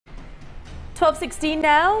12:16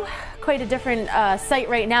 now. Quite a different sight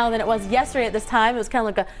right now than it was yesterday at this time. It was kind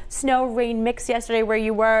of like a snow-rain mix yesterday where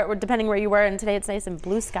you were, or depending where you were, and today it's nice and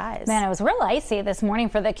blue skies. Man, it was real icy this morning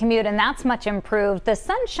for the commute, and that's much improved. The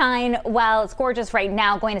sunshine, while it's gorgeous right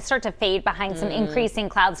now, going to start to fade behind some increasing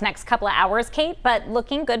clouds next couple of hours, Kate, but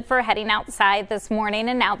looking good for heading outside this morning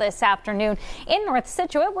and now this afternoon in North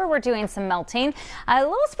Scituate, where we're doing some melting. A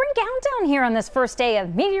little spring countdown here on this first day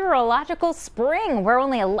of meteorological spring. We're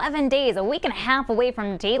only 11 days, a week and a half away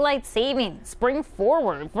from daylight saving. Spring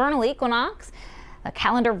forward, vernal equinox, the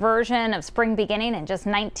calendar version of spring beginning in just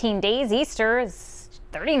 19 days. Easter is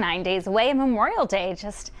 39 days away, and Memorial Day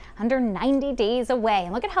just under 90 days away.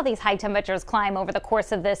 And look at how these high temperatures climb over the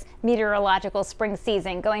course of this meteorological spring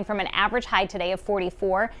season, going from an average high today of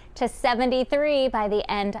 44 to 73 by the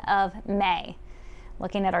end of May.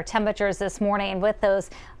 Looking at our temperatures this morning with those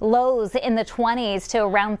lows in the 20s to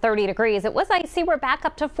around 30 degrees. It was icy. We're back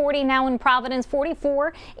up to 40 now in Providence,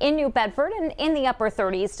 44 in New Bedford, and in the upper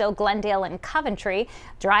 30s still Glendale and Coventry.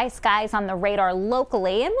 Dry skies on the radar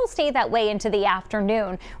locally, and will stay that way into the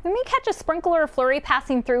afternoon. We may catch a sprinkle or flurry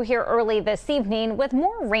passing through here early this evening, with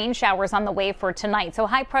more rain showers on the way for tonight. So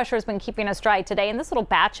high pressure has been keeping us dry today, and this little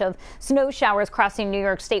batch of snow showers crossing New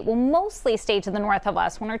York State will mostly stay to the north of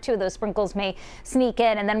us. One or two of those sprinkles may sneak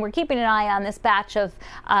in, and then we're keeping an eye on this batch of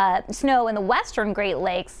snow in the western Great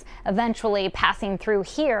Lakes, eventually passing through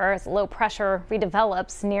here as low pressure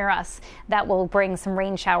redevelops near us. That will bring some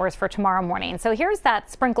rain showers for tomorrow morning. So here's that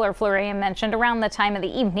sprinkler flurry I mentioned around the time of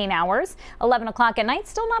the evening hours. 11 o'clock at night,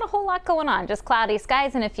 still not a whole lot going on, just cloudy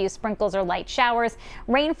skies and a few sprinkles or light showers.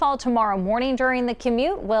 Rainfall tomorrow morning during the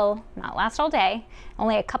commute will not last all day.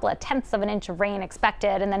 Only a couple of tenths of an inch of rain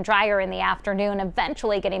expected, and then drier in the afternoon,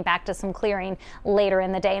 eventually getting back to some clearing later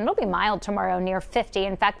in the day. And it'll be mild tomorrow, near 50.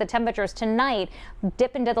 In fact, the temperatures tonight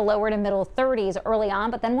dip into the lower to middle 30s early on,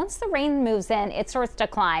 but then once the rain moves in, it starts to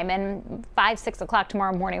climb. And 5, 6 o'clock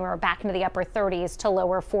tomorrow morning, we're back into the upper 30s to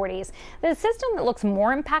lower 40s. The system that looks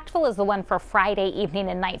more impactful is the one for Friday evening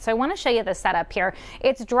and night. So I want to show you the setup here.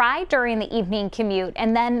 It's dry during the evening commute,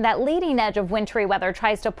 and then that leading edge of wintry weather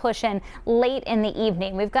tries to push in late in the evening.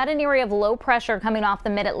 We've got an area of low pressure coming off the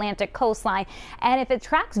mid-Atlantic coastline, and if it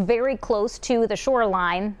tracks very close to the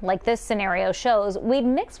shoreline, like this scenario shows, we'd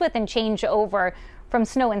mix with and change over from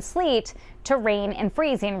snow and sleet to rain and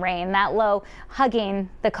freezing rain, that low hugging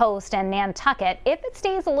the coast and Nantucket. If it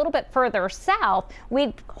stays a little bit further south,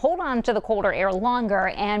 we'd hold on to the colder air longer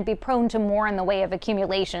and be prone to more in the way of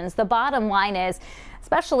accumulations. The bottom line is,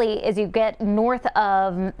 especially as you get north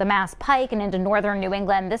of the Mass Pike and into northern New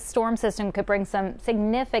England, this storm system could bring some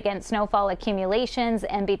significant snowfall accumulations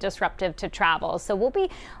and be disruptive to travel. So we'll be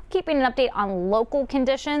keeping an update on local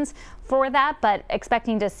conditions for that, but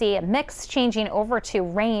expecting to see a mix changing over to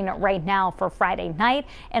rain right now for Friday night,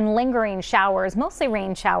 and lingering showers, mostly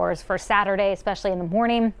rain showers for Saturday, especially in the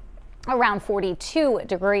morning, around 42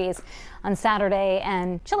 degrees on Saturday,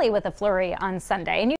 and chilly with a flurry on Sunday. And